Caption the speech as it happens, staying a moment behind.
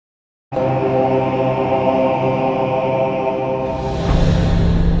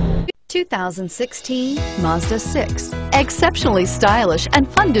2016 Mazda 6. Exceptionally stylish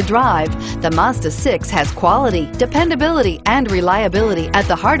and fun to drive, the Mazda 6 has quality, dependability, and reliability at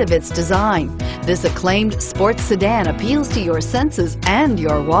the heart of its design. This acclaimed sports sedan appeals to your senses and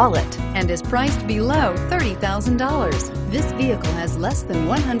your wallet and is priced below $30,000. This vehicle has less than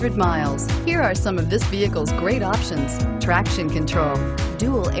 100 miles. Here are some of this vehicle's great options: traction control,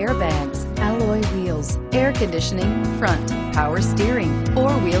 dual airbags, alloy wheels, air conditioning, front, power steering,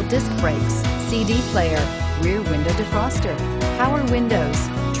 four-wheel disc brakes, CD player, rear window defroster, power windows,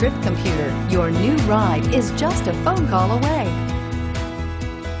 trip computer. Your new ride is just a phone call away.